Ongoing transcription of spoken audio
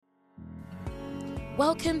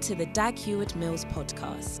Welcome to the Dag Heward-Mills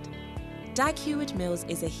podcast. Dag Heward-Mills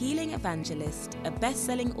is a healing evangelist, a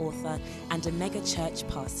best-selling author, and a mega-church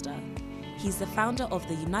pastor. He's the founder of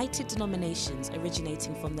the United Denominations,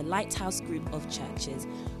 originating from the Lighthouse group of churches,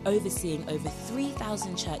 overseeing over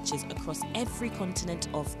 3,000 churches across every continent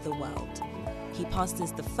of the world. He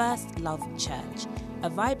pastors the First Love Church, a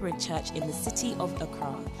vibrant church in the city of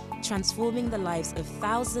Accra, transforming the lives of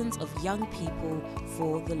thousands of young people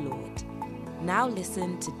for the Lord. Now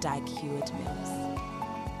listen to Dag Heward-Mills.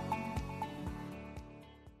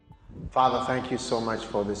 Father, thank you so much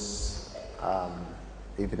for this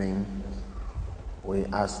evening. We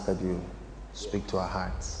ask that you speak to our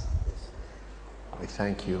hearts. We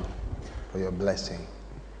thank you for your blessing.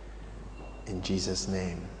 In Jesus'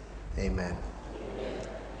 name, amen.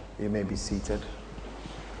 You may be seated.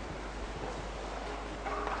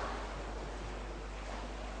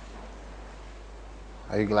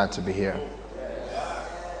 Are you glad to be here?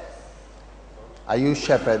 Are you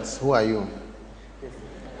shepherds? Who are you?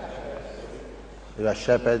 You are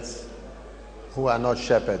shepherds. Who are not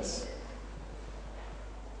shepherds?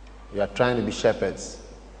 You are trying to be shepherds.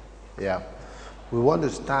 Yeah. We want to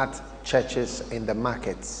start churches in the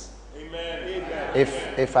markets. Amen.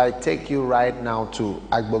 If I take you right now to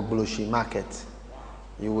Agbogboloshi market,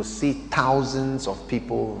 you will see thousands of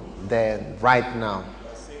people there right now.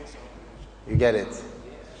 You get it?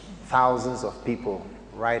 Thousands of people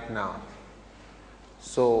right now.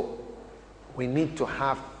 So we need to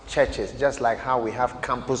have churches, just like how we have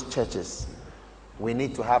campus churches. We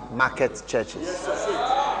need to have market churches.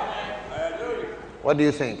 What do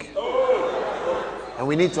you think? And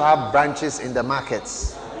we need to have branches in the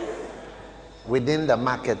markets. Within the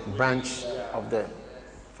market branch of the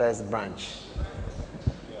first branch.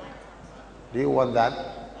 Do you want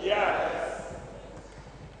that? Yes.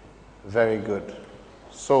 Very good.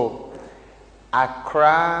 So,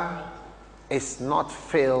 Accra is not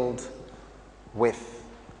filled with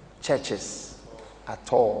churches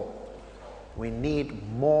at all. We need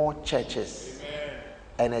more churches. Amen.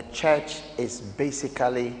 And a church is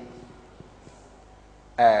basically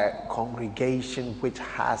a congregation which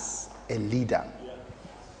has a leader.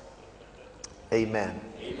 Amen.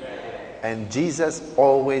 Amen. And Jesus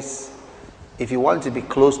always, if you want to be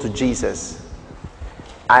close to Jesus,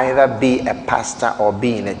 either be a pastor or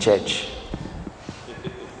be in a church.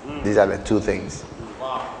 These are the two things.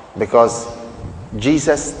 Because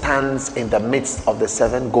Jesus stands in the midst of the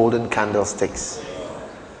 7 golden candlesticks.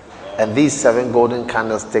 And these 7 golden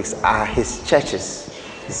candlesticks are his churches.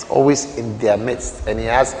 He's always in their midst. And he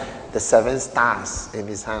has the 7 stars in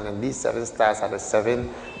his hand. And these 7 stars are the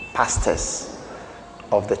 7 pastors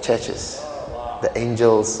of the churches. The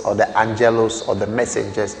angels or the angelos or the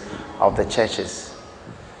messengers of the churches.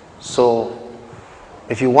 So,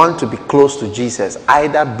 if you want to be close to Jesus,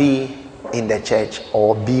 either be in the church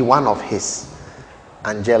or be one of his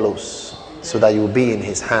angelos, so that you'll be in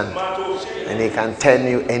his hand and he can turn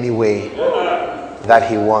you any way that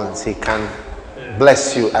he wants. He can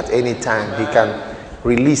bless you at any time. He can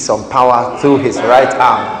release some power through his right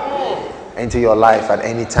arm into your life at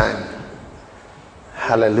any time.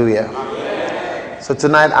 Hallelujah. So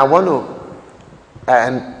tonight I want to,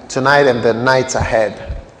 and tonight and the nights ahead,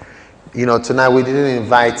 you know, tonight we didn't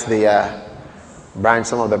invite the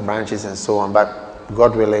some of the branches and so on, but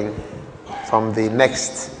God willing, from the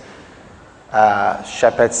next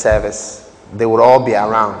shepherd service, they will all be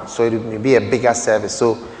around. So it will be a bigger service.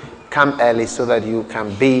 So come early so that you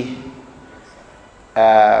can be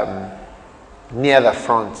near the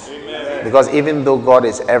front. Amen. Because even though God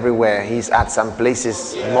is everywhere, he's at some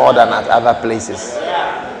places more than at other places.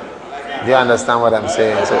 Do you understand what I'm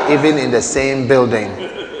saying? So even in the same building,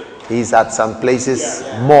 he's at some places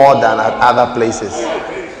more than at other places.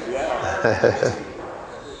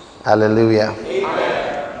 Hallelujah.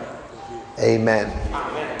 Amen.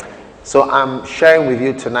 So I'm sharing with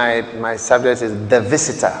you tonight, my subject is the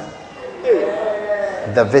visitor.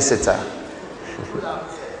 The visitor.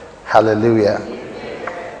 Hallelujah.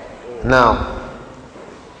 Now,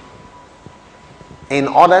 in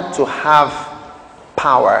order to have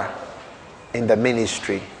power in the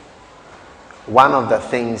ministry, one of the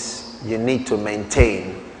things you need to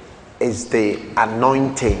maintain is the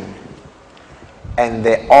anointing and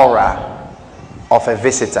the aura of a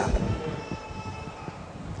visitor.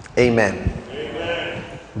 Amen. Amen.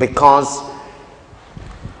 Because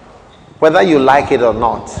whether you like it or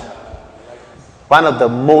not, one of the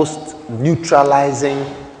most neutralizing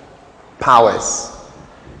powers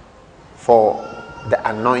for the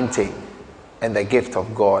anointing and the gift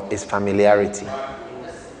of God is familiarity.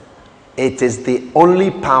 It is the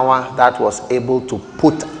only power that was able to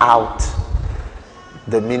put out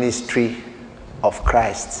the ministry of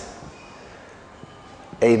Christ.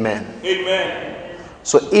 Amen. Amen.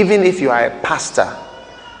 So even if you are a pastor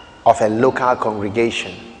of a local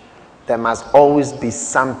congregation, there must always be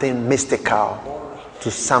something mystical to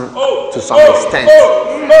some extent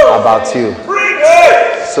about you,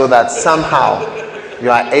 so that somehow you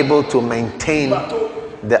are able to maintain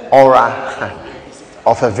the aura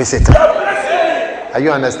of a visitor. Are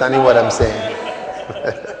you understanding what I'm saying?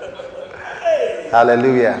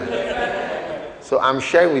 Hallelujah. So I'm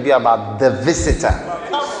sharing with you about the visitor.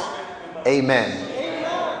 Amen.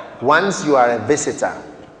 Once you are a visitor,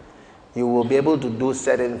 you will be able to do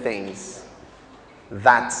certain things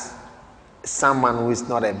that someone who is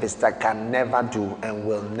not a visitor can never do and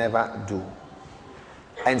will never do.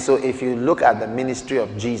 And so if you look at the ministry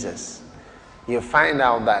of Jesus, you find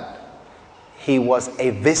out that he was a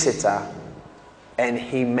visitor and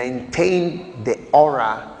he maintained the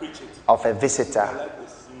aura of a visitor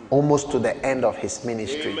almost to the end of his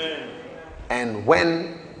ministry. And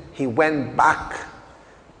when he went back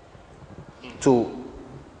to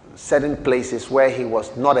certain places where he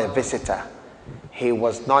was not a visitor, he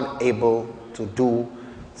was not able to do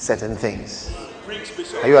certain things.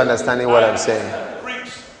 Are you understanding what I'm saying?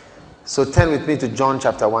 So turn with me to John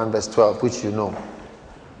chapter 1 verse 12, which you know.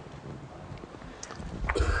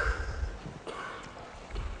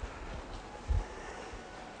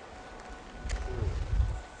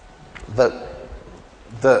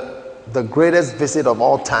 The greatest visit of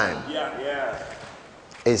all time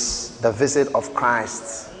is the visit of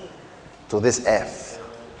Christ to this earth.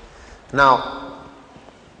 Now,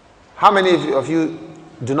 how many of you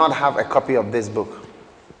do not have a copy of this book?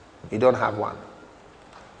 You don't have one?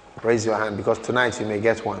 Raise your hand, because tonight you may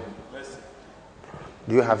get one.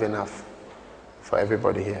 Do you have enough for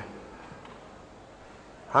everybody here?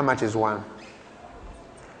 How much is one?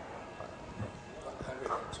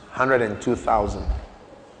 102,000.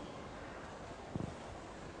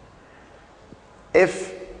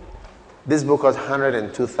 If this book was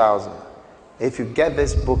 102,000, if you get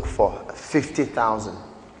this book for 50,000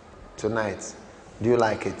 tonight, do you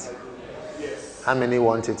like it? Yes. How many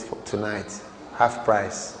want it for tonight? Half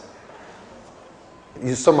price.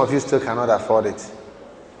 Some of you still cannot afford it.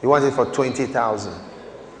 You want it for 20,000?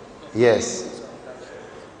 Yes.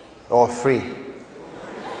 Or free?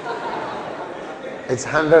 It's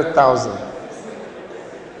 100,000.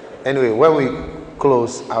 Anyway, when we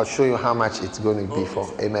close, I'll show you how much it's going to be for.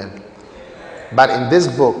 Amen. But in this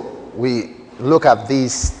book, we look at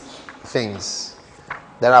these things.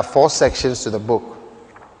 There are 4 sections to the book: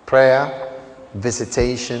 prayer,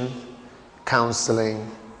 visitation, counseling,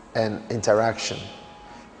 and interaction.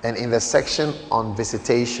 And in the section on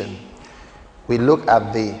visitation, we look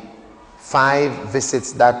at the 5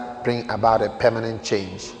 visits that bring about a permanent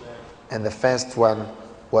change. And the first one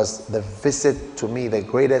was the visit, to me, the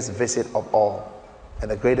greatest visit of all,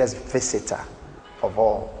 and the greatest visitor of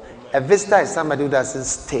all. A visitor is somebody who doesn't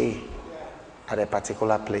stay at a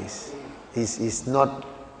particular place. That's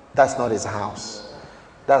not his house.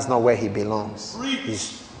 That's not where he belongs.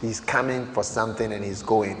 He's coming for something and he's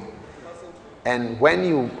going. And when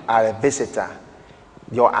you are a visitor,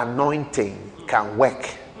 your anointing can work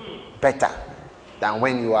better than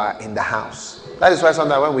when you are in the house. That is why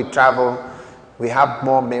sometimes when we travel, we have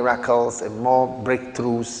more miracles and more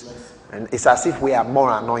breakthroughs, and it's as if we are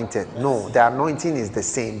more anointed. No, the anointing is the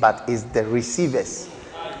same, but it's the receivers.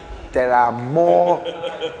 There are more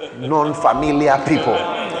non-familiar people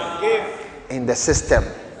in the system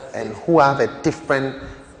and who have a different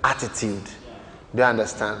attitude. Do you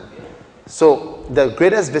understand? So the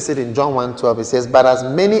greatest visit in John 1:12, it says, "But as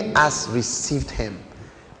many as received him,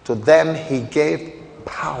 to them he gave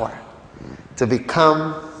power to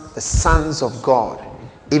become the sons of God,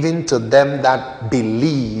 even to them that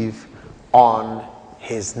believe on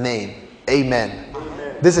his name." Amen.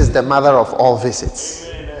 Amen. This is the mother of all visits.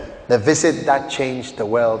 Amen. The visit that changed the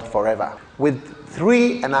world forever. With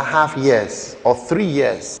 3.5 years or 3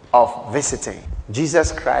 years of visiting,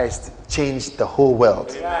 Jesus Christ changed the whole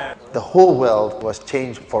world. Amen. The whole world was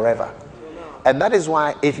changed forever. And that is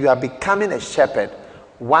why if you are becoming a shepherd,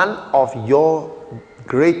 one of your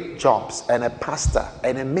great jobs, and a pastor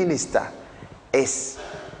and a minister, is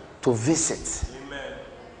to visit.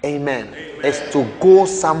 Amen. Amen. Is to go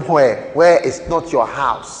somewhere where it's not your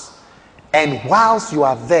house, and whilst you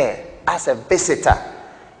are there as a visitor,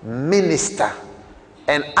 minister.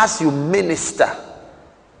 And as you minister,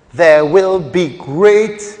 there will be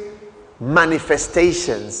great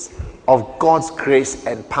manifestations of God's grace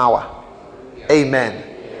and power. Amen.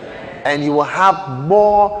 Amen. And you will have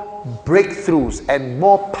more breakthroughs and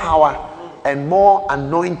more power and more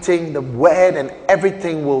anointing, the word and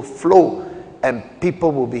everything will flow, and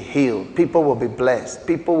people will be healed, people will be blessed,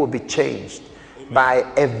 people will be changed by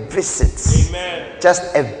a visit. Amen.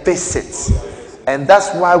 Just a visit. And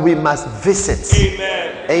that's why we must visit.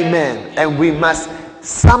 Amen. Amen. And we must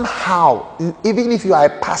somehow, even if you are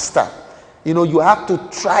a pastor, you have to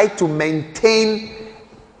try to maintain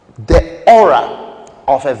the aura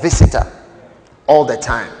of a visitor all the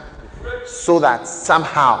time, so that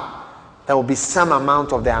somehow there will be some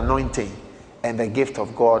amount of the anointing and the gift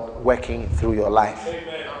of God working through your life.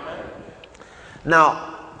 Amen.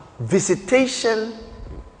 Now, visitation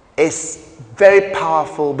is very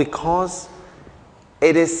powerful because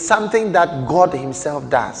it is something that God himself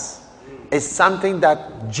does. It's something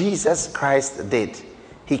that Jesus Christ did.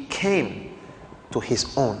 He came to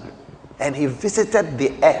his own and he visited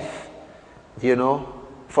the earth,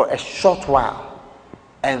 for a short while.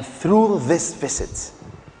 And through this visit,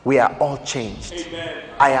 we are all changed. Amen.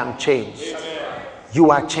 I am changed. Amen.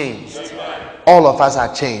 You are changed. Amen. All of us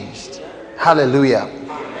are changed. Hallelujah.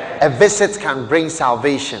 Amen. A visit can bring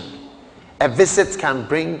salvation. A visit can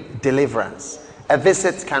bring deliverance. A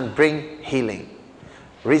visit can bring healing.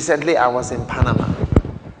 Recently, I was in Panama,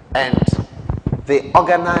 and they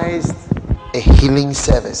organized a healing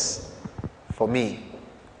service for me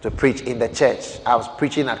to preach in the church. I was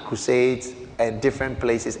preaching at crusades and different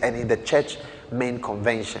places, and in the church main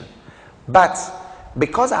convention. But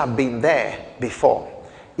because I've been there before,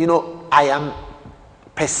 I am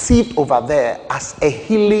perceived over there as a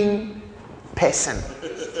healing person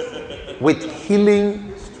with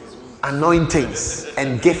healing anointings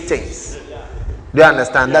and giftings. Do you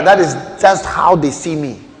understand? That is just how they see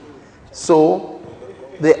me. So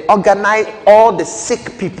they organize all the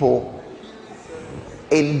sick people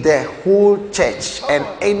in the whole church, and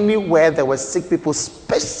anywhere there were sick people,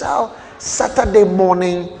 special Saturday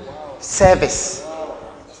morning service.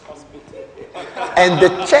 And the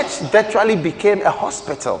church virtually became a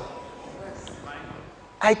hospital.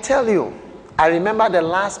 I tell you, I remember the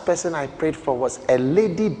last person I prayed for was a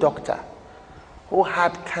lady doctor who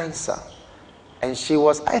had cancer. And she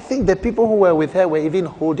was, I think the people who were with her were even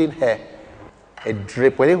holding her a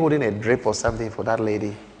drip. Were they holding a drip or something for that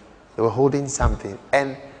lady? They were holding something.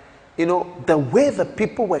 And, the way the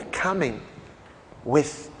people were coming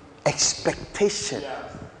with expectation,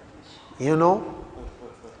 I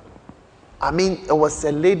mean, it was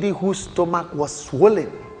a lady whose stomach was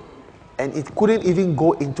swollen and it couldn't even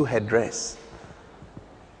go into her dress.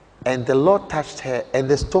 And the Lord touched her and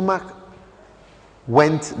the stomach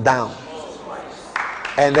went down.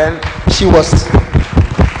 And then she was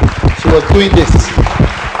doing this.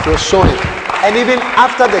 She was showing. And even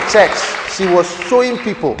after the church, she was showing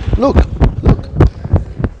people, look.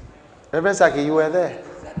 Reverend Saki, you were there.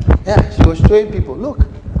 Yeah, she was showing people, look,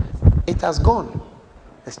 it has gone.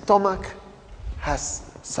 The stomach has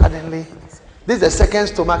suddenly, this is the second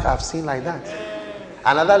stomach I've seen like that.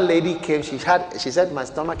 Another lady came, she said, my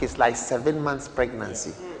stomach is like 7 months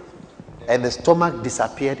pregnancy. And the stomach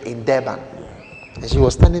disappeared in Durban. And she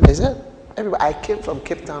was standing there, said, everybody, I came from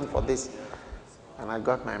Cape Town for this. And I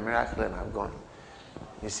got my miracle and I've gone.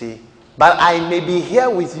 You see, but I may be here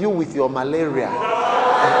with you with your malaria. And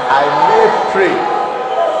I may pray.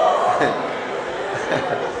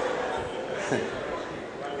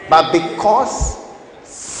 But because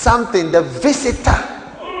something, the visitor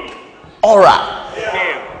aura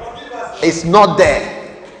is not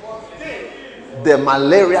there, the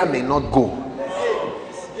malaria may not go.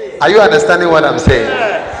 Are you understanding what I'm saying?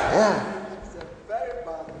 Yeah.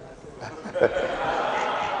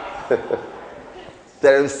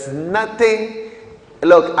 There is nothing,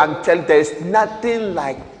 look, I'm telling you, there is nothing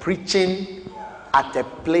like preaching at a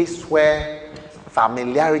place where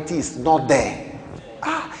familiarity is not there.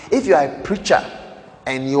 If you are a preacher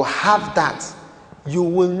and you have that, you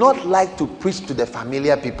will not like to preach to the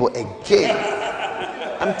familiar people again.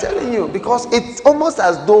 I'm telling you, because it's almost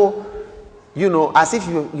as though, as if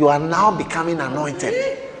you are now becoming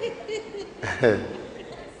anointed.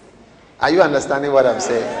 Are you understanding what I'm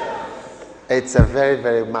saying? It's a very,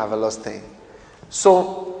 very marvelous thing.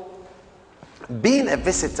 So, being a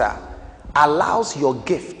visitor allows your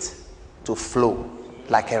gift to flow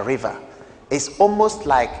like a river. It's almost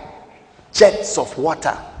like jets of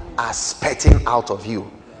water are spurting out of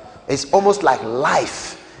you. It's almost like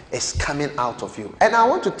life is coming out of you. And I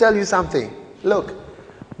want to tell you something. Look,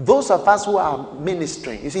 those of us who are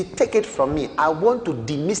ministering, you see, take it from me. I want to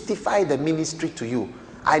demystify the ministry to you.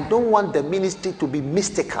 I don't want the ministry to be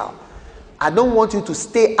mystical. I don't want you to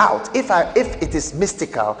stay out. If it is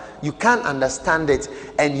mystical, you can't understand it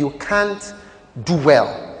and you can't do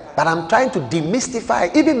well. But I'm trying to demystify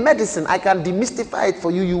it. Even medicine, I can demystify it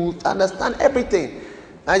for you. You will understand everything.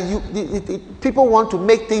 And people want to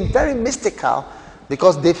make things very mystical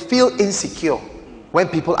because they feel insecure when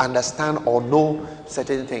people understand or know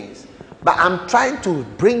certain things. But I'm trying to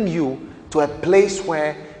bring you to a place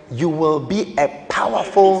where you will be a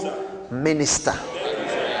powerful minister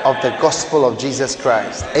of the gospel of Jesus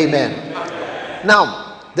Christ. Amen.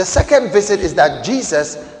 Now, the second visit is that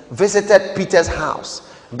Jesus visited Peter's house.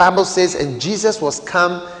 The Bible says, and Jesus was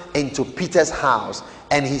come into Peter's house,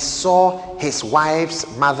 and he saw his wife's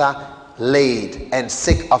mother laid and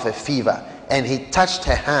sick of a fever, and he touched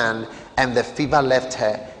her hand, and the fever left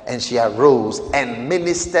her, and she arose and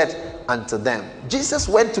ministered unto them. Jesus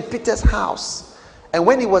went to Peter's house, and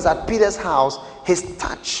when he was at Peter's house, his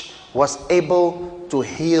touch was able to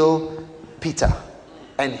heal Peter,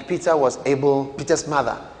 and Peter's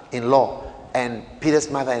mother-in-law, and Peter's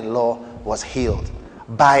mother-in-law was healed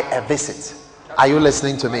by a visit. Are you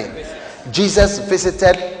listening to me? Jesus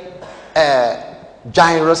visited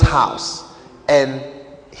Jairus' house, and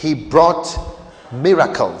he brought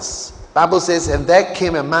miracles. Bible says, and there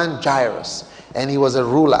came a man, Jairus, and he was a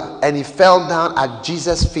ruler, and he fell down at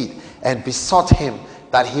Jesus' feet and besought him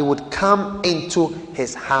that he would come into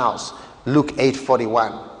his house. Luke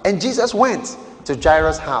 8:41. And Jesus went to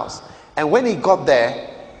Jairus' house, and when he got there,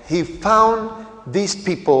 he found these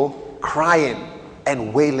people crying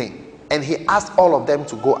and wailing, and he asked all of them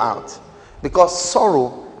to go out, because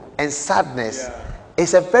sorrow and sadness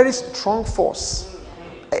is a very strong force.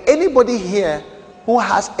 Anybody here who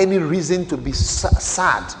has any reason to be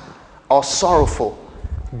sad or sorrowful,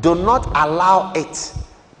 do not allow it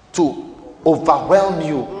to overwhelm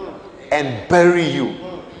you and bury you.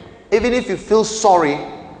 Even if you feel sorry,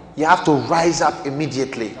 you have to rise up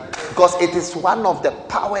immediately, because it is one of the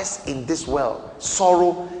powers in this world.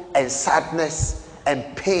 Sorrow and sadness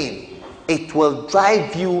and pain, it will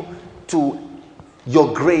drive you to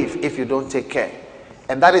your grave if you don't take care.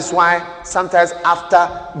 And that is why sometimes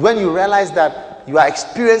when you realize that you are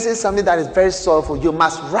experiencing something that is very sorrowful, you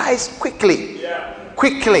must rise quickly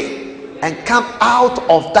and come out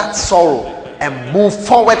of that sorrow and move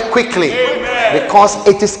forward quickly. Because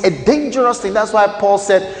it is a dangerous thing. That's why Paul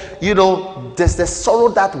said, there's the sorrow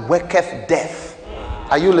that worketh death.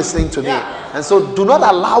 Are you listening to me? And so do not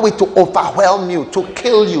allow it to overwhelm you, to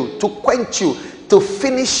kill you, to quench you, to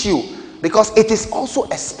finish you, because it is also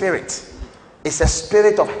a spirit. It's a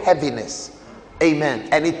spirit of heaviness. Amen.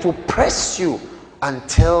 And it will press you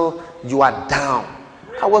until you are down.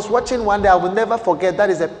 I was watching one day, I will never forget, that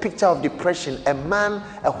is a picture of depression.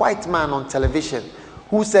 A white man on television,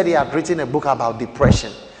 who said he had written a book about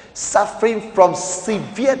depression, suffering from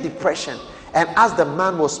severe depression. And as the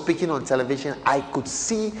man was speaking on television, I could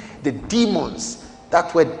see the demons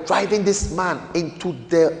that were driving this man into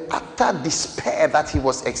the utter despair that he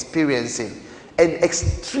was experiencing, and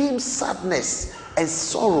extreme sadness and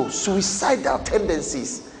sorrow, suicidal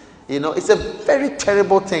tendencies. It's a very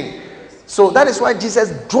terrible thing. So that is why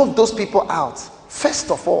Jesus drove those people out,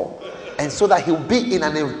 first of all, and so that he'll be in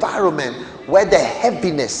an environment where the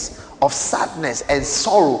heaviness of sadness and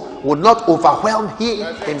sorrow will not overwhelm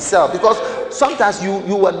himself. Because sometimes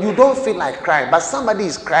you don't feel like crying, but somebody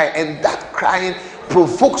is crying, and that crying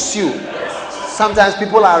provokes you. Sometimes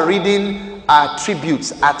people are reading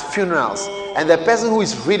tributes at funerals, and the person who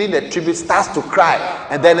is reading the tribute starts to cry,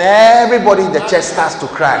 and then everybody in the church starts to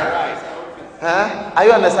cry. Are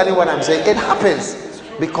you understanding what I'm saying? It happens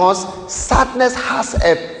because sadness has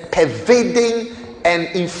a pervading and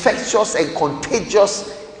infectious and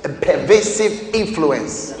contagious and pervasive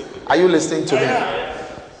influence. Are you listening to me?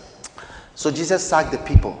 So Jesus sacked the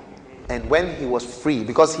people, and when he was free,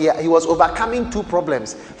 because he was overcoming two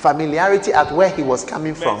problems: familiarity at where he was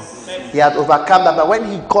coming from. He had overcome that, but when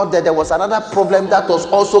he got there was another problem that was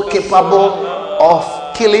also capable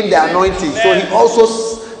of killing the anointing. So he also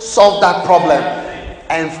solved that problem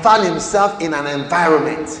and found himself in an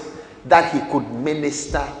environment that he could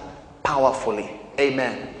minister powerfully.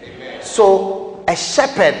 Amen. So a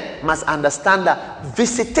shepherd must understand that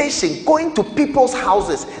visitation, going to people's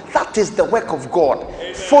houses, that is the work of God.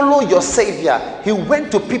 Follow your Savior. He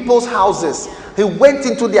went to people's houses. He went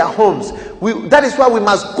into their homes. That is why we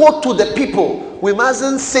must go to the people. We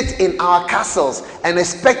mustn't sit in our castles and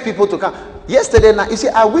expect people to come. Yesterday night, you see,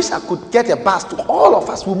 I wish I could get a bus to all of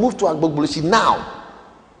us. We move to Agbogboloshi now.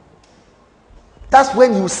 That's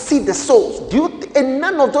when you see the souls. And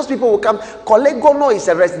none of those people will come. Kolegono is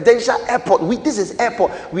a residential airport. This is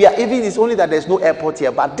airport. It's only that there's no airport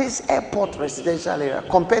here, but this airport residential area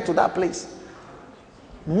compared to that place,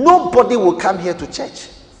 nobody will come here to church.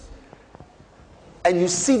 And you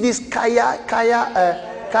see this kaya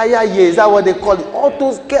Kaya Ye, is that what they call it? All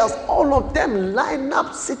those girls, all of them line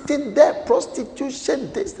up, sitting there,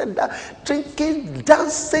 prostitution, this and that, drinking,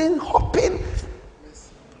 dancing, hopping.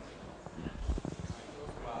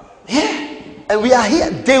 Yeah. And we are here.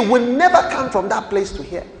 They will never come from that place to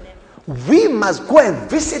here. We must go and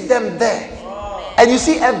visit them there. And you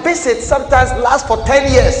see, a visit sometimes lasts for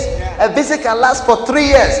 10 years. A visit can last for 3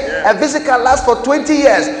 years. A visit can last for 20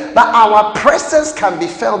 years. But our presence can be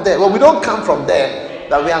felt there. Well, we don't come from there,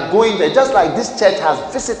 that we are going there. Just like this church has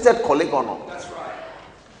visited Kolegono. That's right.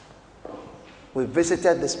 We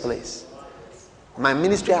visited this place. My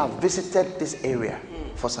ministry have visited this area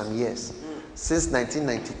for some years. Since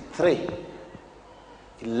 1993,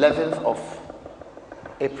 11th of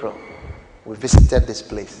April, we visited this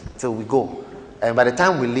place till we go. And by the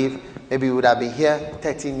time we leave, maybe we would have been here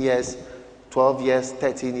 13 years, 12 years,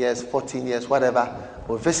 13 years, 14 years, whatever.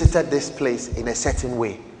 We visited this place in a certain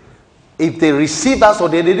way. If they receive us or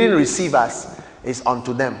they didn't receive us, it's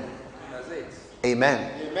unto them.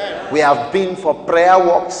 Amen. Amen. We have been for prayer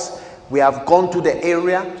walks. We have gone to the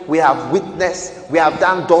area. We have witnessed. We have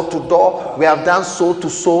done door to door. We have done soul to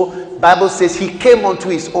soul. Bible says he came unto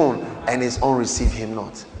his own, and his own received him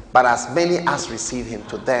not. But as many as received him,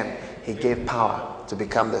 to them he gave power to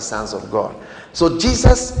become the sons of God. So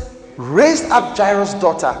Jesus raised up Jairus'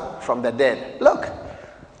 daughter from the dead. Look,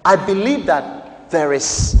 I believe that there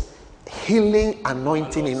is healing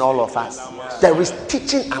anointing in all of us. There is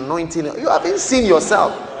teaching anointing. You haven't seen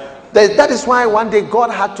yourself. That is why one day God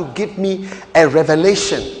had to give me a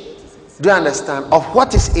revelation, do you understand, of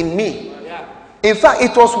what is in me. In fact,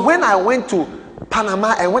 it was when I went to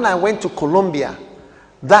Panama and when I went to Colombia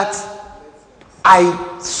that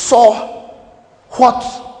I saw what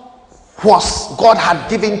was God had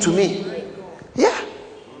given to me. Yeah.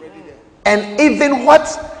 And even what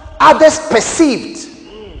others perceived.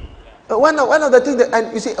 One of the things that,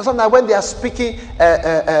 and you see, sometimes when they are speaking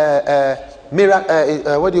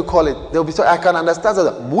what do you call it? They'll be so I can understand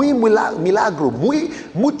that muy milagro, muy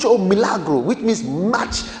mucho milagro, which means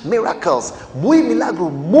much miracles. Muy milagro,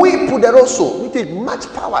 muy poderoso, which is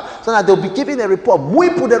much power. So that they'll be giving a report. Muy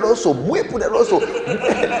poderoso,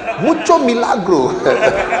 mucho milagro.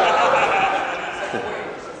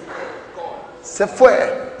 Se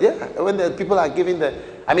fue. Yeah, when the people are giving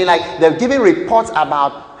they're giving reports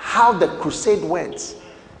about how the crusade went.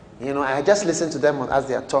 You know, I just listen to them as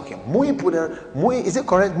they are talking. Is it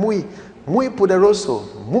correct? Muy poderoso,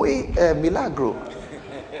 muy milagro,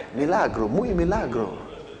 muy milagro,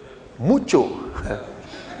 mucho.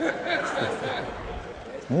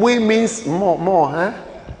 Muy means more, huh?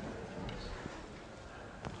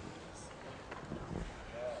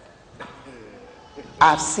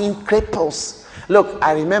 I've seen cripples. Look,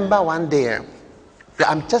 I remember one day.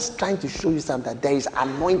 I'm just trying to show you something, that there is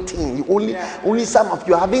anointing. Only some of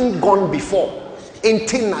you haven't gone before.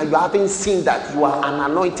 Until now, you haven't seen that you are an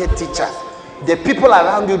anointed teacher. The people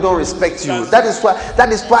around you don't respect you. That is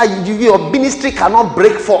why your ministry cannot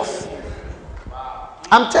break forth.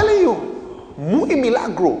 I'm telling you, muy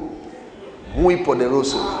milagro, muy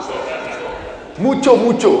poderoso,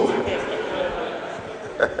 mucho.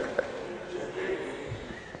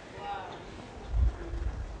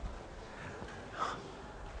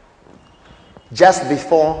 Just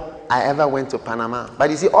before I ever went to Panama. But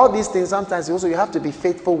you see, all these things, sometimes also you have to be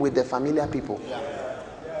faithful with the familiar people.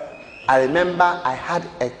 I remember I had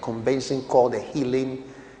a convention called the Healing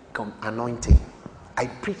Anointing. I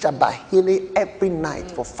preached about healing every night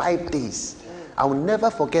for 5 days. I will never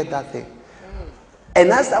forget that thing. And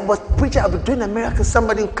as I was preaching, I was doing a miracle.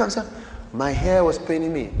 Somebody comes up, my hair was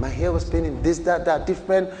paining me. My hair was paining this, that,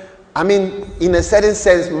 different. I mean, in a certain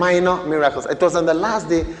sense, minor miracles. It was on the last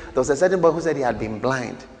day, there was a certain boy who said he had been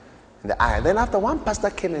blind in the eye. Then after, one pastor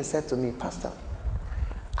came and said to me, Pastor,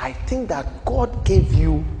 I think that God gave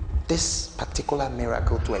you this particular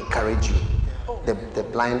miracle to encourage you. The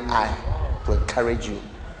blind eye, to encourage you.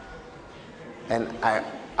 And I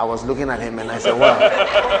was looking at him and I said, well,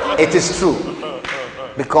 it is true.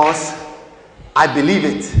 Because I believe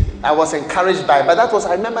it. I was encouraged by it. But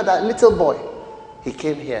I remember that little boy. He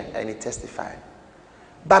came here and he testified.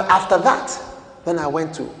 But after that, when I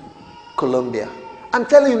went to Colombia, I'm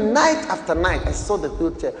telling you, night after night, I saw the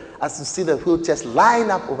wheelchair. As you see the wheelchairs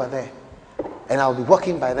lined up over there. And I'll be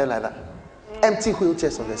walking by them like that. Empty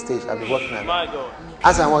wheelchairs on the stage. I'll be walking like that.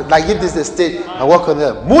 As I walk, like if this is the stage, I walk on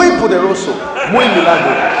them. Muy poderoso, muy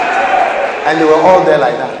milagro. And they were all there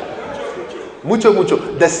like that. Mucho.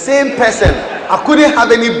 The same person. I couldn't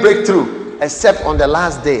have any breakthrough except on the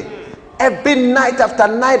last day. Every night after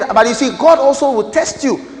night. But you see, God also will test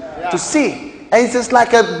you to see. And it's just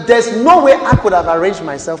like there's no way I could have arranged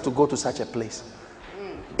myself to go to such a place.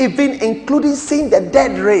 even including seeing the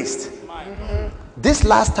dead raised. This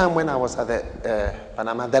last time when I was at the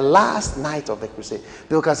Panama, the last night of the crusade,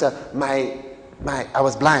 because I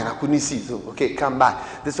was blind, I couldn't see. So okay, come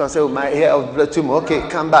back. This one said, my hair of blood tumor. Okay,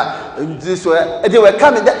 come back. This way, they were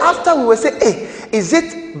coming. Then after we were saying, hey, is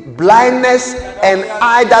it blindness and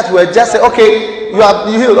eye that were just saying, okay, you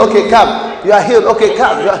healed. Okay, come. You are healed. Okay,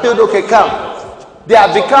 come. You are healed. Okay, come. They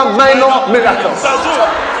have become minor miracles.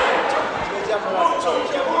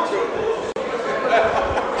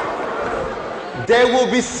 They will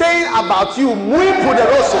be saying about you, muy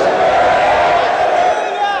poderoso.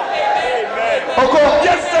 Okay?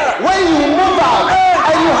 Yes, sir. When you move out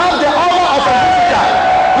and you have the aura of a visitor,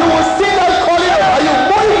 you will see them calling about you,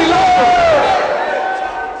 muy milagro.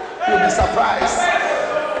 You'll be surprised.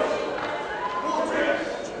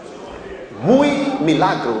 Muy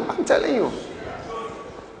milagro. I'm telling you.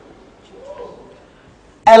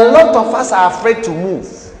 A lot of us are afraid to move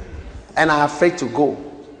and are afraid to go.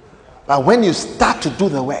 But when you start to do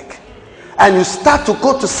the work and you start to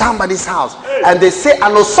go to somebody's house and they say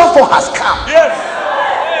an osofo has come, Yes.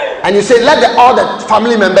 and you say let all the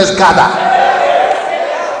family members gather,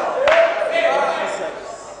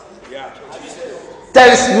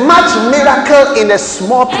 there is much miracle in a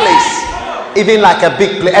small place, even like a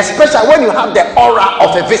big place, especially when you have the aura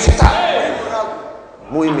of a visitor.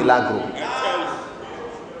 Muy milagro.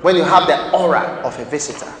 When you have the aura of a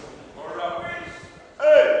visitor.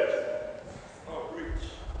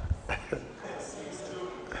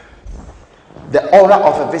 The aura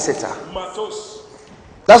of a visitor.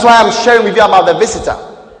 That's why I'm sharing with you about the visitor.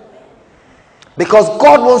 Because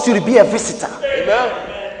God wants you to be a visitor.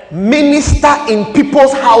 Amen. Minister in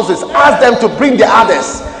people's houses. Ask them to bring the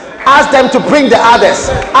others. Ask them to bring the others.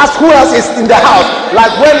 Ask who else is in the house.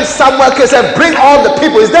 Like when Samuel said, bring all the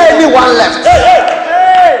people. Is there anyone left? Hey.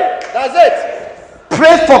 That's it.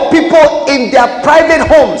 Pray for people in their private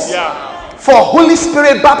homes. Yeah. For Holy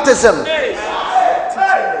Spirit baptism.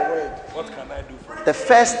 The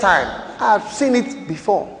first time, I've seen it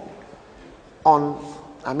before on,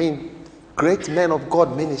 great men of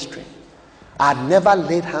God ministry. I had never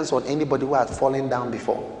laid hands on anybody who had fallen down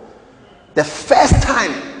before. The first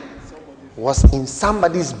time was in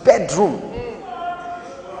somebody's bedroom.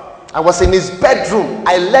 I was in his bedroom.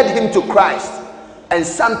 I led him to Christ. And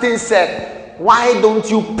something said, why don't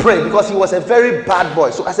you pray? Because he was a very bad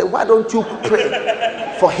boy. So I said, why don't you pray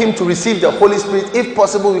for him to receive the Holy Spirit? If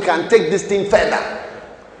possible, we can take this thing further.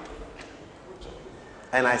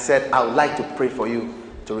 And I said, I would like to pray for you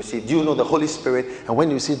to receive. Do you know the Holy Spirit? And when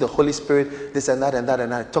you receive the Holy Spirit, this and that and that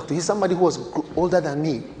and that. I talked to him. He's somebody who was older than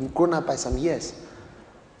me, grown up by some years.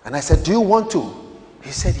 And I said, do you want to?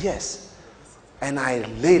 He said, yes. And I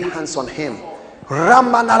laid hands on him. He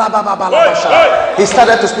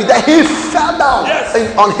started to speak. Then he fell down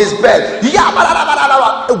on his bed.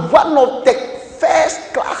 One of the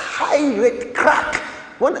first high rate crack.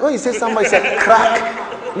 When you say somebody said crack,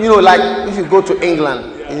 you know, like if you go to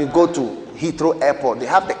England and you go to Heathrow Airport, they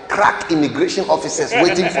have the crack immigration officers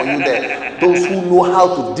waiting for you there. Those who know how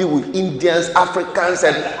to deal with Indians, Africans,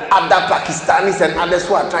 and other Pakistanis and others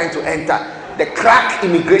who are trying to enter. The crack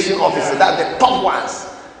immigration officers, that's the top ones.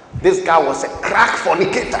 This guy was a crack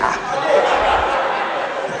fornicator.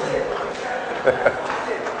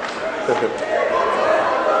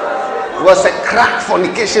 Was a crack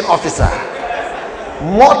fornication officer.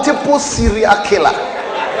 Multiple serial killer.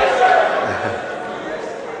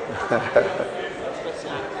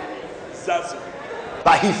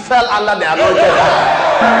 But he fell under the anointed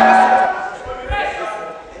hand.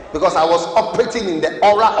 Because I was operating in the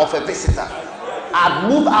aura of a visitor. I'd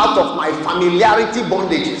moved out of my familiarity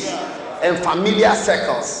bondages and familiar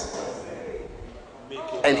circles.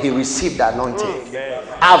 And he received the anointing.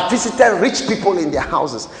 I've visited rich people in their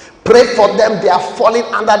houses. Prayed for them. They are falling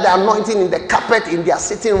under the anointing in the carpet in their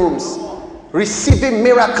sitting rooms. Receiving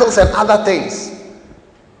miracles and other things.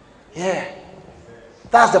 Yeah.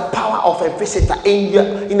 That's the power of a visitor.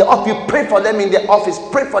 In the office, you pray for them in the office.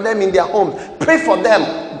 Pray for them in their home. Pray for them.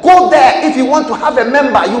 Go there. If you want to have a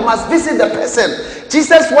member, you must visit the person.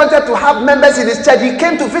 Jesus wanted to have members in his church. He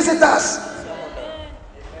came to visit us.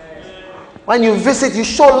 When you visit, you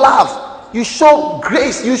show love. You show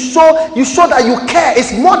grace. You show that you care.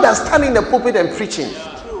 It's more than standing in the pulpit and preaching.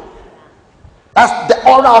 That's the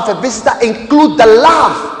aura of a visitor. Include the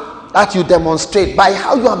love that you demonstrate by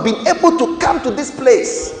how you have been able to come to this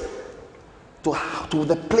place, to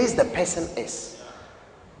the place the person is.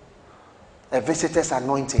 A visitor's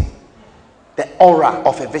anointing, the aura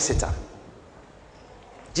of a visitor.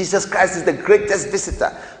 Jesus Christ is the greatest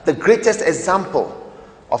visitor, the greatest example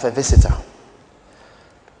of a visitor.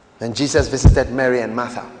 And Jesus visited Mary and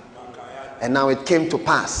Martha. And now it came to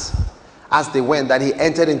pass, as they went, that he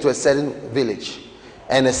entered into a certain village.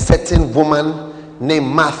 And a certain woman named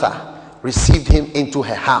Martha received him into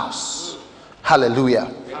her house.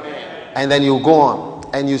 Hallelujah. Amen. And then you go on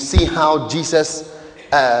and you see how Jesus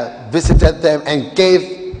visited them and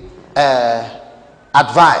gave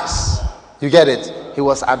advice. You get it? He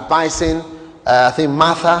was advising, I think,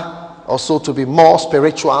 Martha also to be more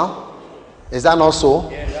spiritual. Is that not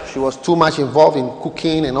so? She was too much involved in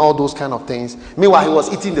cooking and all those kind of things. Meanwhile, he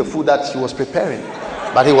was eating the food that she was preparing.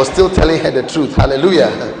 But he was still telling her the truth. Hallelujah.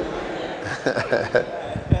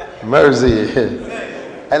 Mercy.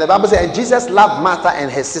 And the Bible says, and Jesus loved Martha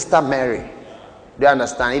and her sister Mary. Do you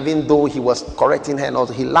understand? Even though he was correcting her and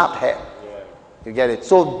also he loved her. You get it?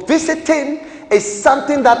 So visiting is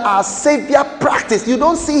something that our Savior practiced. You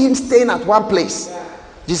don't see him staying at one place.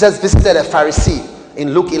 Jesus visited a Pharisee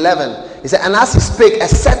in Luke 11. He said, and as he spake, a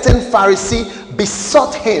certain Pharisee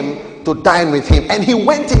besought him to dine with him. And he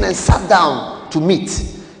went in and sat down to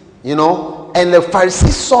meat. You know, and the Pharisee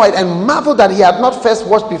saw it and marveled that he had not first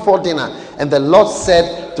washed before dinner. And the Lord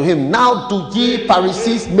said to him, now do ye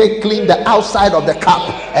Pharisees make clean the outside of the cup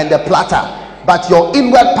and the platter, but your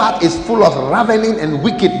inward part is full of ravening and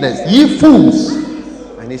wickedness. Ye fools.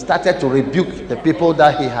 And he started to rebuke the people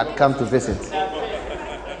that he had come to visit.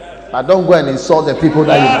 But don't go and insult the people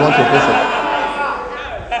that you've gone to visit.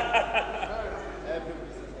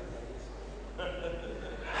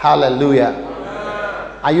 Hallelujah.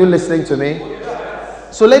 Are you listening to me?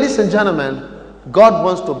 So, ladies and gentlemen, God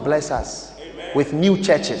wants to bless us with new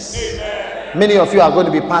churches. Many of you are going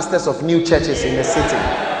to be pastors of new churches in the city.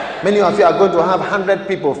 Many of you are going to have 100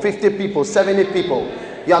 people, 50 people, 70 people.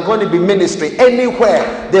 You are going to be ministry anywhere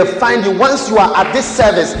they find you. Once you are at this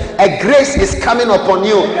service, a grace is coming upon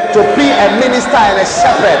you to be a minister and a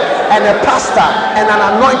shepherd and a pastor and an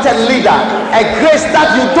anointed leader. A grace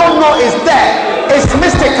that you don't know is there. It's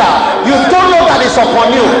mystical. You don't know that it's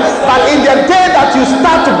upon you. But in the day that you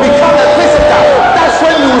start to become a visitor, that's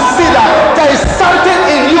when you see that there is something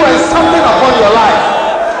in you and something upon your life.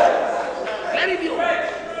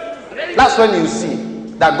 That's when you see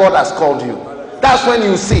that God has called you. That's when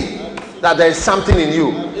you see that there is something in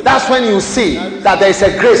you. That's when you see that there is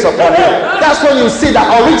a grace upon you. That's when you see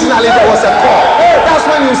that originally there was a call. That's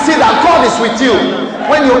when you see that God is with you.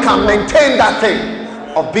 When you can maintain that thing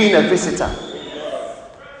of being a visitor.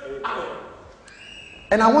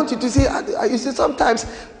 And I want you to see, you see, sometimes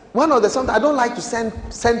sometimes I don't like to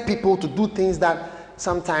send people to do things that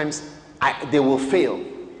sometimes they will fail.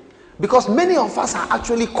 Because many of us are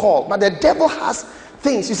actually called, but the devil has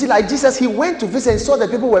things. You see, like Jesus, he went to visit and saw that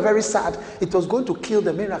people were very sad. It was going to kill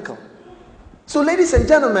the miracle. So, ladies and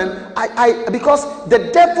gentlemen, because the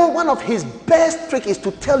devil, one of his best trick is to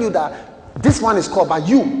tell you that this one is called, but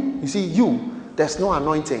you see, there's no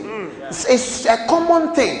anointing. It's a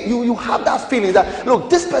common thing. You have that feeling that, look,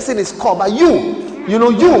 this person is called, but you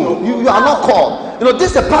are not called. You know, this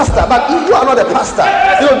is a pastor, but you are not a pastor.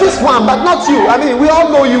 You know, this one, but not you. I mean, we all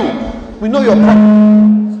know you. We know your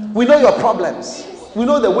problems. We know your problems. We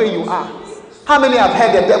know the way you are. How many have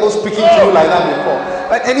heard the devil speaking to you like that before?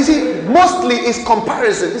 But, and you see, mostly it's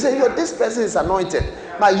comparison. You say, this person is anointed,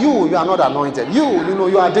 but you are not anointed. You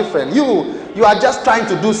are different. You are just trying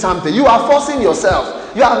to do something. You are forcing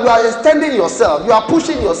yourself. You are extending yourself. You are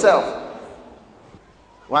pushing yourself.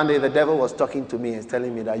 One day the devil was talking to me and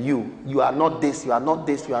telling me that you are not this, you are not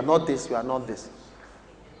this, you are not this, you are not this.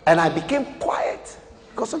 And I became quiet.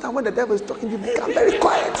 Because sometimes when the devil is talking, you become very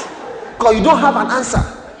quiet. Because you don't have an answer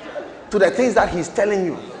to the things that he's telling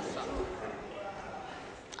you.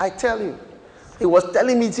 I tell you. He was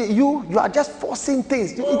telling me, you are just forcing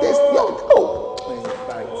things.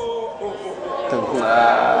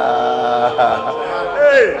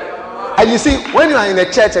 And you see, when you are in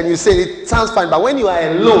a church and you say it sounds fine, but when you are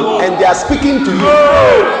alone and they are speaking to you,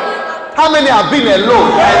 how many have been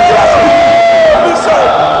alone and they are speaking to you?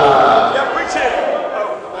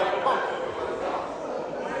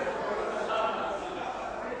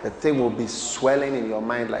 The thing will be swelling in your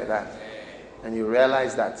mind like that, and you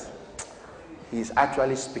realize that he's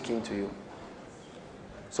actually speaking to you.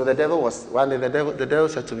 So the devil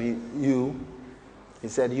said to me, he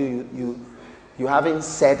said, you haven't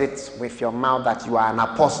said it with your mouth that you are an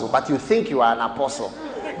apostle, but you think you are an apostle.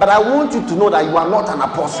 But I want you to know that you are not an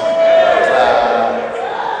apostle.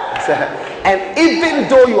 And even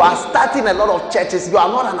though you are starting a lot of churches, you are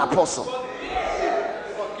not an apostle.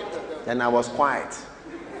 And I was quiet.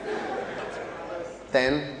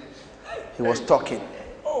 Then he was talking.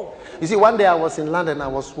 You see, one day I was in London, I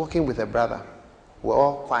was walking with a brother. We're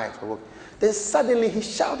all quiet. Then suddenly he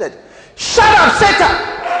shouted, "Shut up, Satan!"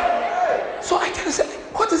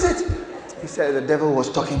 What is it? He said, the devil was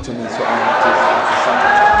talking to me, so I had to shut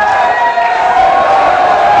up.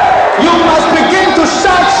 You must begin to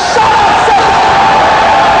shout, shut up, Satan!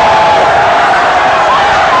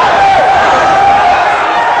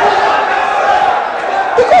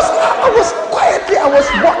 Because I was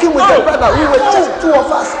walking with the brother. We were just two of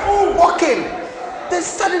us walking. Then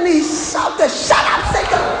suddenly he shouted, shut up,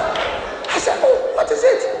 Satan! I said, oh, what is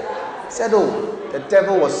it? He said, oh, the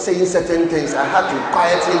devil was saying certain things. I had to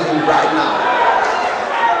quieten him right now.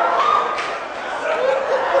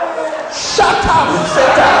 Shut up,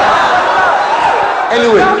 Satan!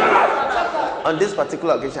 Anyway, on this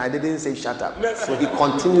particular occasion, I didn't say shut up. So he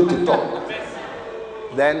continued to talk.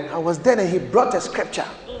 Then I was there and he brought a scripture.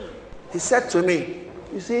 He said to me,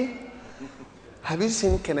 you see, have you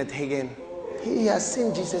seen Kenneth Hagin? He has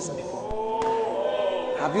seen Jesus before.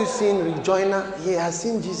 Have you seen Rejoiner? He has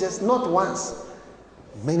seen Jesus not once,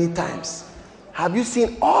 many times. Have you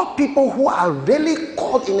seen all people who are really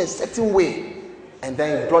called in a certain way? And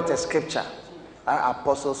then he brought a scripture. Our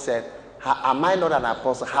apostle said, am I not an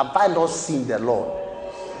apostle? Have I not seen the Lord?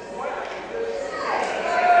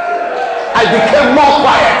 I became more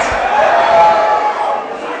quiet.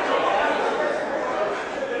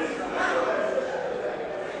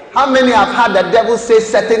 How many have had the devil say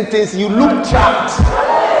certain things? You look trapped.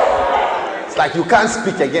 It's like you can't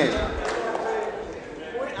speak again.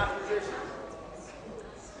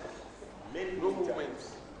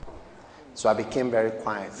 So I became very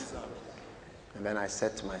quiet. And then I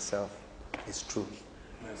said to myself, it's true.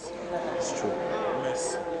 It's true.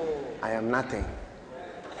 I am nothing.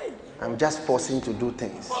 I'm just forcing to do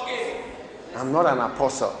things. I'm not an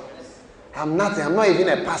apostle. I'm nothing. I'm not even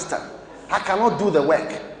a pastor. I cannot do the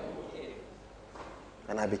work.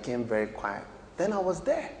 And I became very quiet. Then I was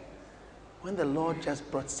there when the Lord just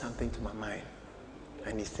brought something to my mind.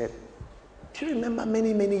 And he said, do you remember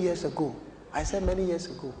many, many years ago? I said many years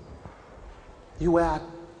ago. You were at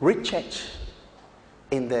Rich Church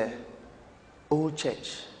in the old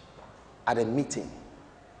church at a meeting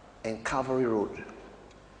in Calvary Road.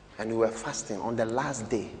 And we were fasting on the last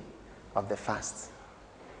day of the fast.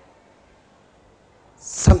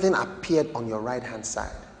 Something appeared on your right hand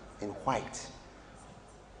side in white.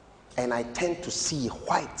 And I tend to see a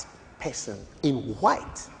white person in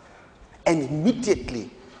white. And immediately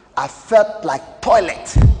I felt like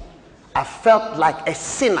toilet. I felt like a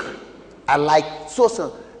sinner. I like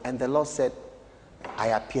so. And the Lord said, I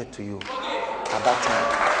appeared to you at that time.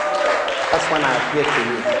 That's when I appeared to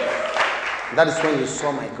you. That is when you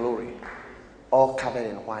saw my glory, all covered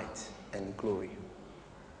in white and glory.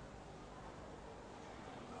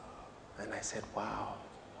 And I said, wow.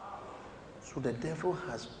 So the devil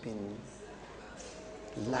has been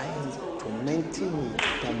lying, tormenting me,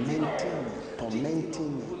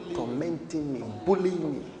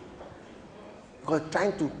 bullying me. God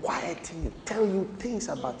trying to quieten you, tell you things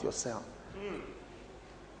about yourself.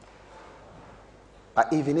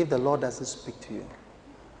 But even if the Lord doesn't speak to you,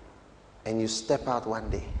 and you step out one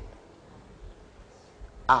day,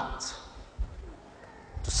 out,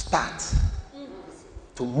 to start,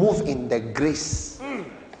 to move in the grace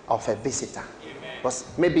of a visitor. Because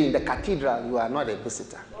maybe in the cathedral, you are not a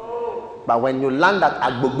visitor. But when you land at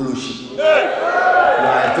Agbogbulushi, you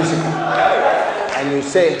are a visitor. And you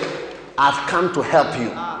say, I've come to help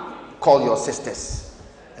you. Call your sisters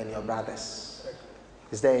and your brothers.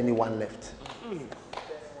 Is there anyone left?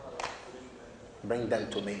 Bring them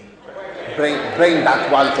to me. Bring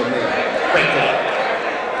that one to me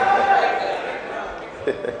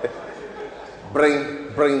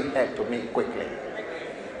quickly. Bring her to me quickly.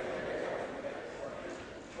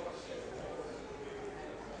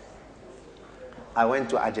 I went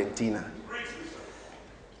to Argentina.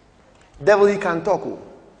 Devil, he can talk.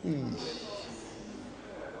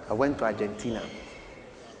 I went to Argentina.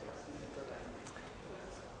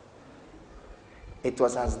 It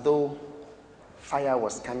was as though fire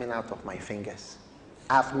was coming out of my fingers.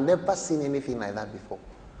 I've never seen anything like that before.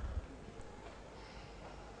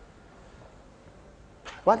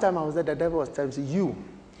 One time I was there, the devil was telling me,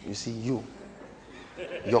 you see,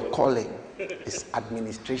 your calling is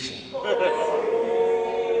administration.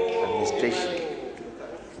 Administration.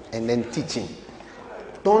 And then teaching.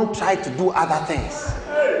 Don't try to do other things.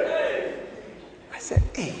 I said,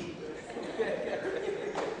 hey,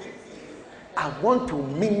 I want to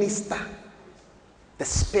minister the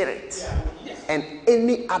Spirit and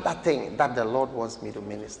any other thing that the Lord wants me to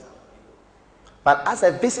minister. But as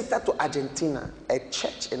a visitor to Argentina, a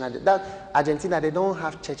church in Argentina, they don't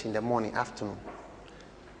have church in the morning, afternoon.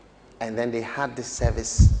 And then they had this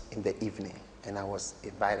service in the evening, and I was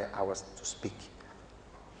invited. I was to speak.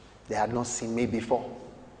 They had not seen me before.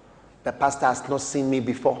 The pastor has not seen me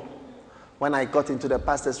before. When I got into the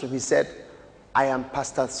pastor's room, he said, I am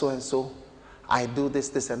Pastor so-and-so. I do this,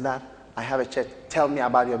 this, and that. I have a church. Tell me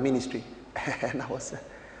about your ministry. And I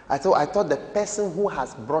thought the person who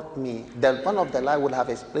has brought me, one of the line would have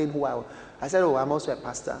explained who I was. I said, oh, I'm also a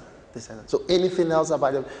pastor. This and that. So anything else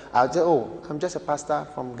about it, I'll say, oh, I'm just a pastor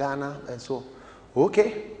from Ghana. And so,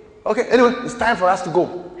 okay. Anyway, it's time for us to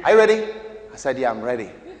go. Are you ready? I said, yeah, I'm ready.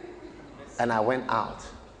 And I went out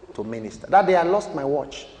to minister. That day I lost my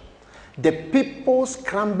watch. The people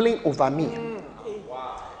scrambling over me.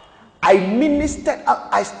 I ministered.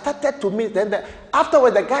 I started to minister. Then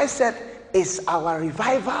afterward, the guy said, it's our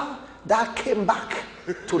revival that came back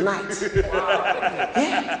tonight.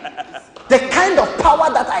 Yeah. The kind of power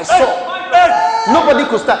that I saw, nobody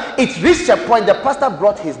could start. It reached a point. The pastor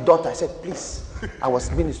brought his daughter. I said, please, I was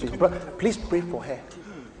ministering. Please pray for her.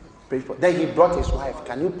 Pray for. Then he brought his wife.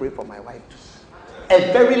 Can you pray for my wife?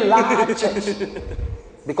 A very large church.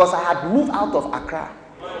 Because I had moved out of Accra.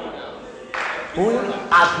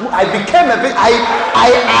 I became a bit. I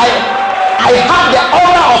had the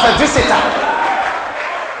honor of a visitor.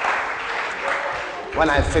 When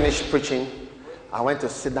I finished preaching, I went to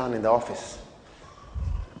sit down in the office.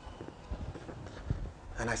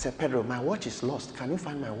 And I said, Pedro, my watch is lost. Can you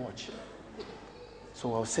find my watch?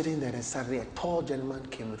 So I was sitting there, and suddenly a tall gentleman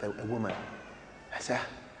came with a woman. I said,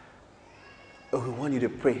 oh, we want you to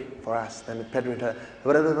pray for us. Then Pedro,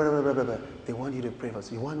 they want you to pray for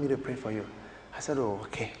us. You want me to pray for you? I said, oh,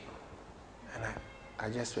 okay. And I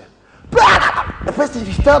just went. The person,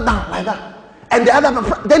 he fell down like that. And the other,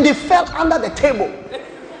 then they fell under the table.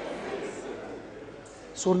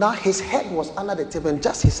 So now his head was under the table and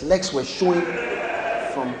just his legs were showing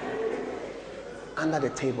from under the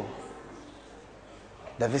table.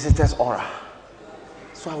 The visitor's aura.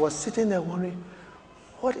 So I was sitting there wondering,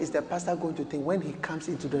 what is the pastor going to think when he comes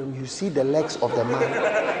into the room? You see the legs of the man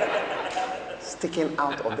sticking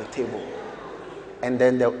out of the table. And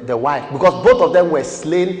then the wife, because both of them were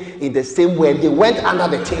slain in the same way, they went under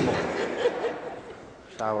the table.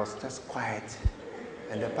 So I was just quiet.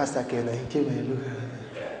 And the pastor came and he came and looked at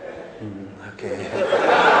me. Okay.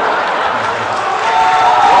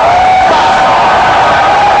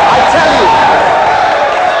 I tell you,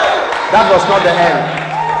 that was not the end.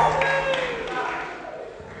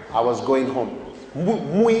 I was going home.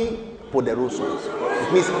 Muy poderoso.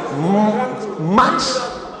 It means much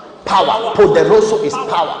power. Poderoso is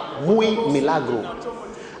power. Muy milagro.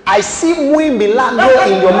 I see muy milagro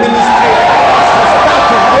in your ministry. You start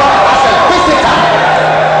to work as a visitor.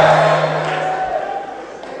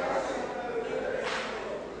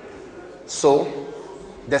 So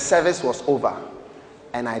the service was over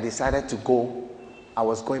and I decided to go. I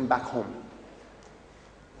was going back home.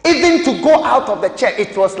 Even to go out of the church,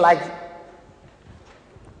 it was like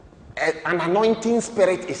an anointing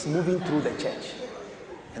spirit is moving through the church.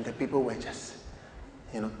 And the people were just,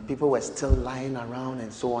 people were still lying around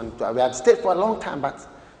and so on. We had stayed for a long time, but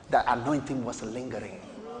the anointing was lingering.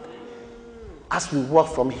 As we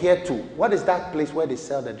walked from here to, what is that place where they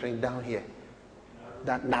sell the drink down here?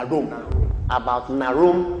 That Narum. About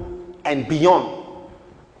Narum and beyond.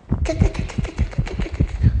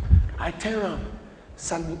 I turn around.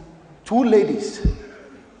 Two ladies,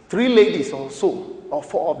 3 ladies or so, or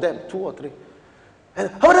 4 of them, 2 or 3. And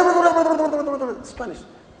Spanish.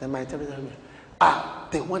 Then my interpreter told me,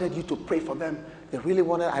 they wanted you to pray for them. They really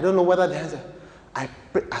wanted, I don't know whether they answer.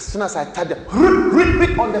 As soon as I touched them,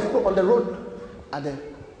 on the floor, on the road, at the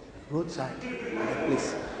roadside, at the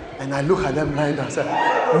place. And I look at them lying down and said,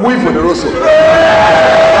 muy poderoso.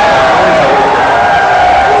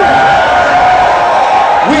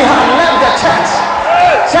 We have left the church.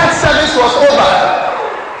 Church service was over.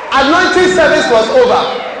 Anointing service was over.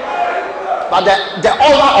 But the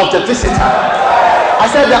aura of the visitor. I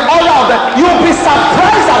said the aura of the, you'll be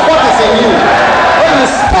surprised at what is in you. When you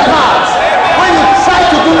step out, when you try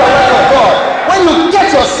to do the work of God, when you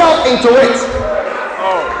get yourself into it,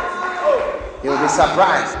 you'll be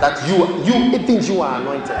surprised that it thinks you are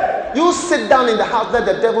anointed. You sit down in the house, let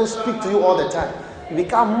the devil speak to you all the time. You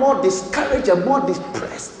become more discouraged and more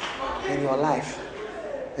depressed in your life.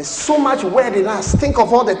 There's so much word in us. Think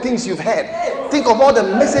of all the things you've heard. Think of all the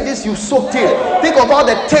messages you've soaked in. Think of all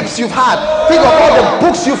the tapes you've had. Think of all the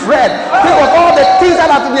books you've read. Think of all the things that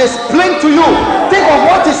have been explained to you. Think of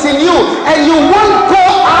what is in you. And you won't go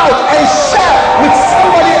out and share with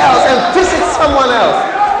somebody else and visit someone else.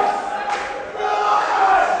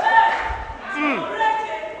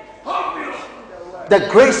 The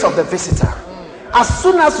grace of the visitor. As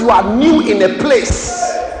soon as you are new in a place,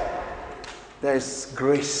 there is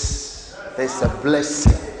grace. There is a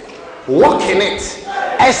blessing. Walk in it.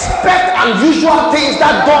 Expect unusual things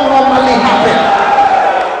that don't normally happen.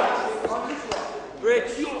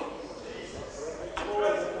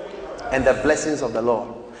 And the blessings of the Lord.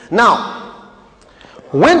 Now,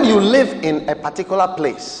 when you live in a particular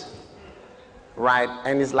place, right,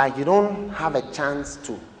 and it's like you don't have a chance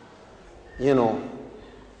to,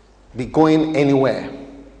 be going anywhere,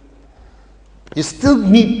 you still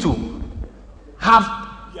need to have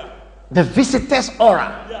the visitor's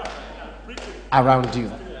aura around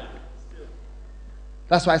you.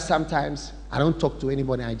 That's why sometimes I don't talk to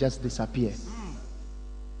anybody, I just disappear.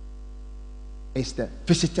 It's the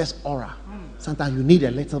visitor's aura. Sometimes you need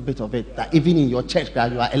a little bit of it, that even in your church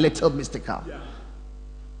that you are a little mystical.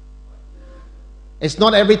 It's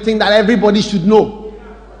not everything that everybody should know.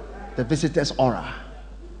 The visitor's aura.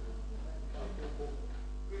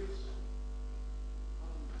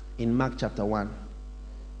 In Mark chapter 1,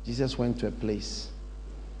 Jesus went to a place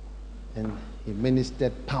and he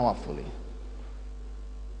ministered powerfully.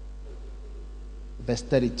 Verse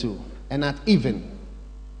 32. And at even,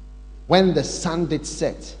 when the sun did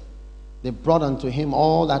set, they brought unto him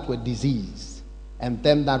all that were diseased, and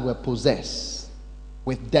them that were possessed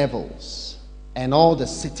with devils. And all the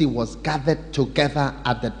city was gathered together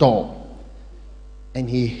at the door. And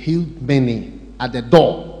he healed many at the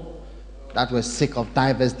door that were sick of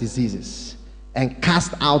divers diseases, and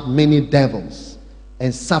cast out many devils,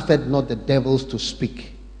 and suffered not the devils to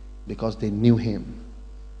speak, because they knew him.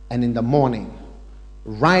 And in the morning,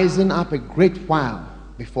 rising up a great while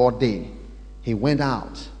before day, he went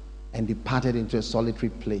out and departed into a solitary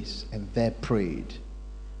place, and there prayed.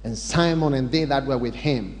 And Simon and they that were with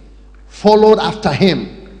him followed after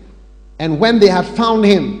him. And when they had found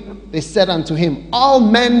him, they said unto him, all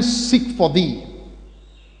men seek for thee.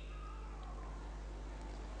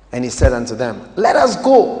 And he said unto them, let us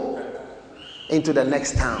go into the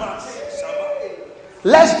next town.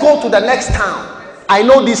 Let's go to the next town. I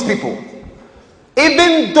know these people.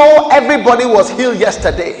 Even though everybody was healed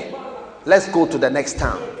yesterday, let's go to the next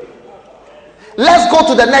town. Let's go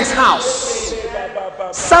to the next house.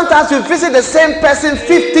 Sometimes you visit the same person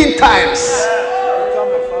 15 times. Become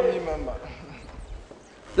a family member.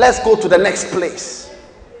 Let's go to the next place.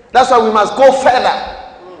 That's why we must go further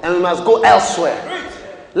and we must go elsewhere.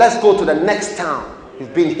 Let's go to the next town.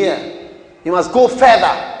 You've been here. You must go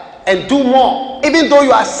further and do more. Even though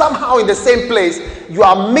you are somehow in the same place, you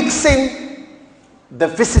are mixing the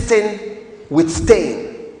visiting with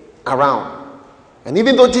staying around. And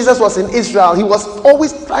even though Jesus was in Israel, he was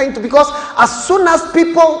always trying to, because as soon as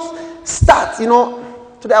people start,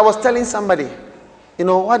 today I was telling somebody,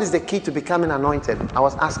 what is the key to becoming anointed? I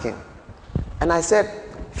was asking. And I said,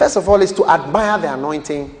 first of all, is to admire the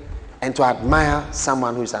anointing and to admire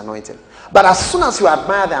someone who is anointed. But as soon as you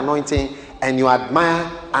admire the anointing and you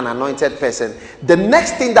admire an anointed person, the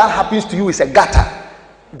next thing that happens to you is a gutter.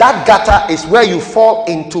 That gutter is where you fall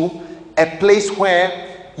into a place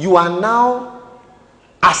where you are now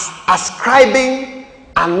ascribing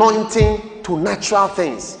anointing to natural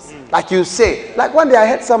things. Like you say, like one day I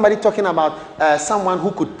heard somebody talking about someone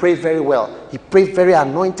who could pray very well. He prayed very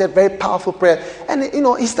anointed, very powerful prayer. And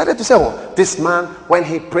he started to say, oh, this man, when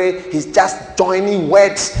he prayed, he's just joining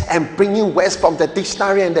words and bringing words from the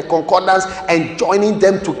dictionary and the concordance and joining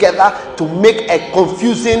them together to make a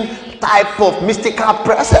confusing type of mystical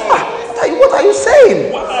prayer. I said, what are you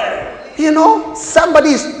saying?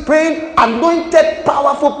 Somebody is praying anointed,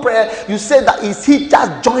 powerful prayer. You say that is he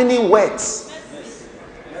just joining words?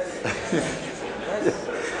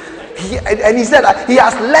 And he said that he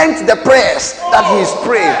has learned the prayers that he is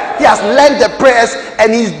praying. He has learned the prayers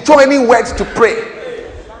and he's joining words to pray.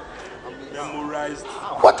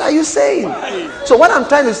 What are you saying? So what I'm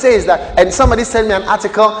trying to say is that, and somebody sent me an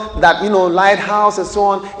article that lighthouse and so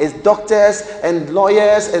on is doctors and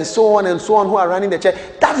lawyers and so on who are running the church.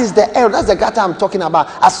 That is the error. That's the gutter I'm talking about.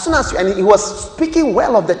 As soon as and he was speaking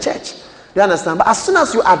well of the church. You understand? But as soon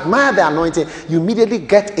as you admire the anointing, you immediately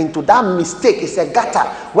get into that mistake. It's a gutter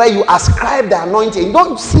where you ascribe the anointing. You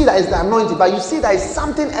don't see that it's the anointing, but you see that it's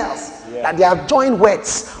something else. That they have joined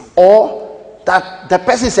words, or that the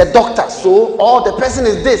person is a doctor, or the person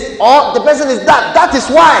is this, or the person is that. That is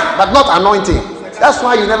why, but not anointing. That's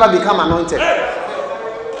why you never become anointed.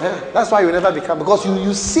 Yeah, that's why you never become, because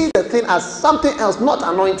you see the thing as something else, not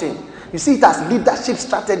anointing. You see it as leadership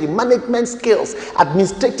strategy, management skills,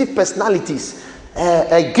 administrative personalities,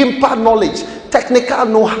 gimper knowledge, technical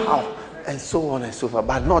know-how, and so on and so forth,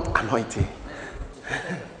 but not anointing.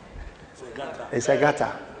 It's a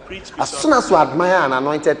gutter. As soon as you admire an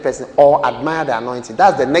anointed person or admire the anointing,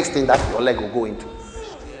 that's the next thing that your leg will go into.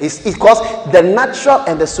 It's because the natural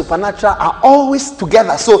and the supernatural are always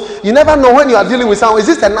together. So you never know when you are dealing with someone, is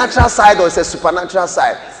this a natural side or is it a supernatural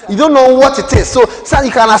side? You don't know what it is. So you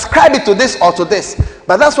can ascribe it to this or to this.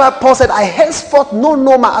 But that's why Paul said, I henceforth know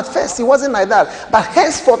no man. At first he wasn't like that. But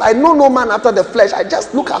henceforth I know no man after the flesh. I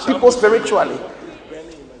just look at people spiritually.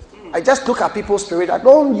 I just look at people's spirit. I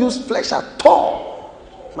don't use flesh at all.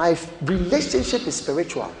 My relationship is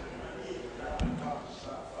spiritual.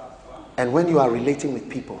 And when you are relating with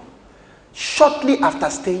people, shortly after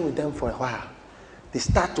staying with them for a while, they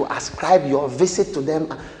start to ascribe your visit to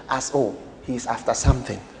them as, oh, he's after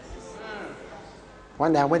something.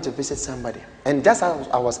 One day I went to visit somebody, and just as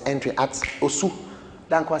I was entering at Osu,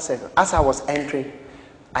 Dankwa said, as I was entering,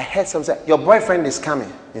 I heard someone say, your boyfriend is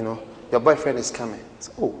coming, your boyfriend is coming. I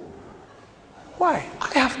said, oh, why?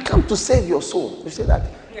 I have come to save your soul. You say that?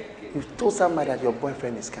 You've told somebody that your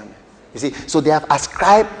boyfriend is coming. You see, so they have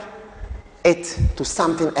ascribed it to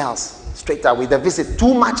something else straight away. The visit,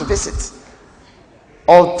 too much visit,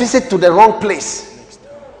 or visit to the wrong place.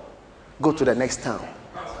 Go to the next town.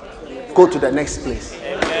 Go to the next place.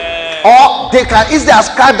 Amen. Or they can easily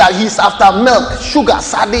ascribe that he's after milk, sugar,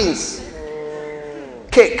 sardines,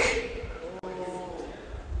 cake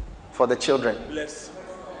for the children.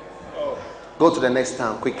 Go to the next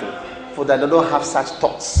town quickly, for that they don't have such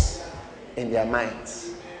thoughts in their minds.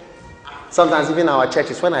 Sometimes even our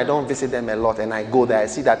churches, when I don't visit them a lot and I go there, I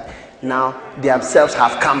see that now themselves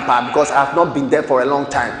have come back because I have not been there for a long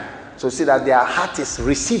time. So see that their heart is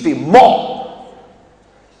receiving more.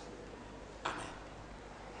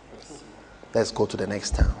 Let's go to the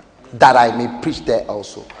next town, that I may preach there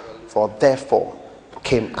also. For therefore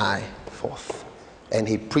came I forth. And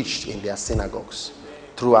he preached in their synagogues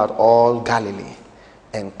throughout all Galilee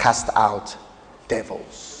and cast out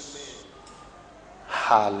devils.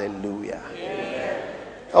 Hallelujah. Amen.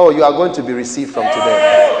 Oh, you are going to be received from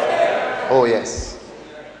today. Oh, yes.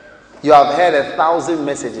 You have heard 1,000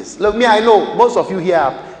 messages. Look, me, I know most of you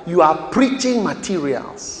here, you are preaching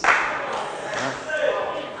materials.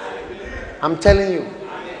 I'm telling you.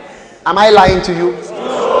 Am I lying to you?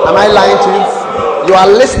 Am I lying to you? You are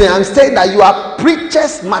listening. I'm saying that you are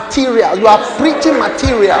preachers material. You are preaching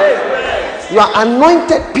material. You are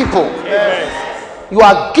anointed people. You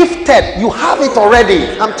are gifted. You have it already.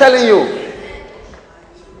 I'm telling you.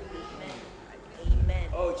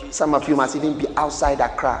 Some of you must even be outside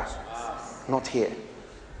Accra, not here.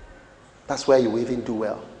 That's where you even do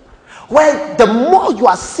well. Well, the more you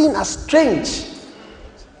are seen as strange,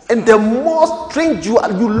 and the more strange you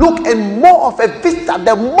look, and more of a visitor,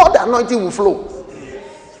 the more the anointing will flow.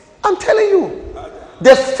 I'm telling you.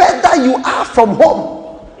 The further you are from home,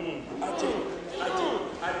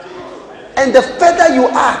 and the further you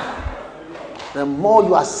are, the more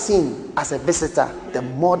you are seen as a visitor, the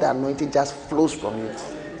more the anointing just flows from you.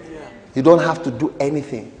 You don't have to do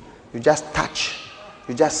anything. You just touch.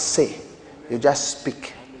 You just say. You just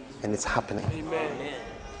speak. And it's happening. Amen.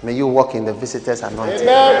 May you walk in the visitor's anointing.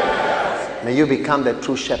 Amen. May you become the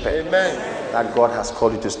true shepherd. Amen. That God has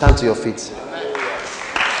called you to. Stand to your feet.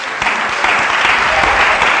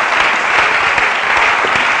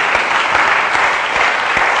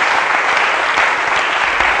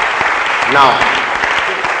 Now,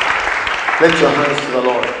 lift your hands to the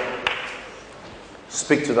Lord.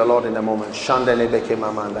 Speak to the Lord in a moment. Shandelebeke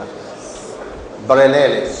mamanda.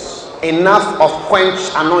 Breneles. Enough of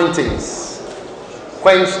quenched anointings,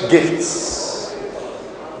 quenched gifts,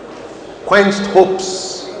 quenched hopes.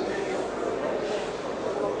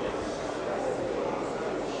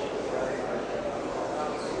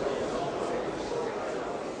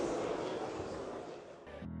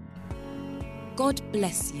 God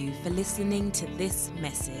bless you for listening to this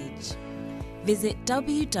message. Visit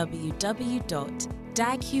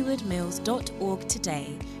www.daghewardmills.org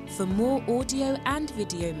today for more audio and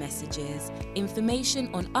video messages, information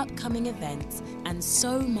on upcoming events, and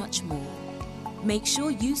so much more. Make sure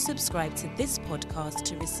you subscribe to this podcast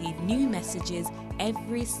to receive new messages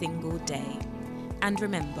every single day. And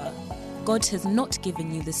remember, God has not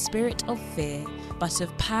given you the spirit of fear, but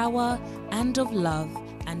of power and of love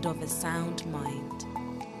and of a sound mind.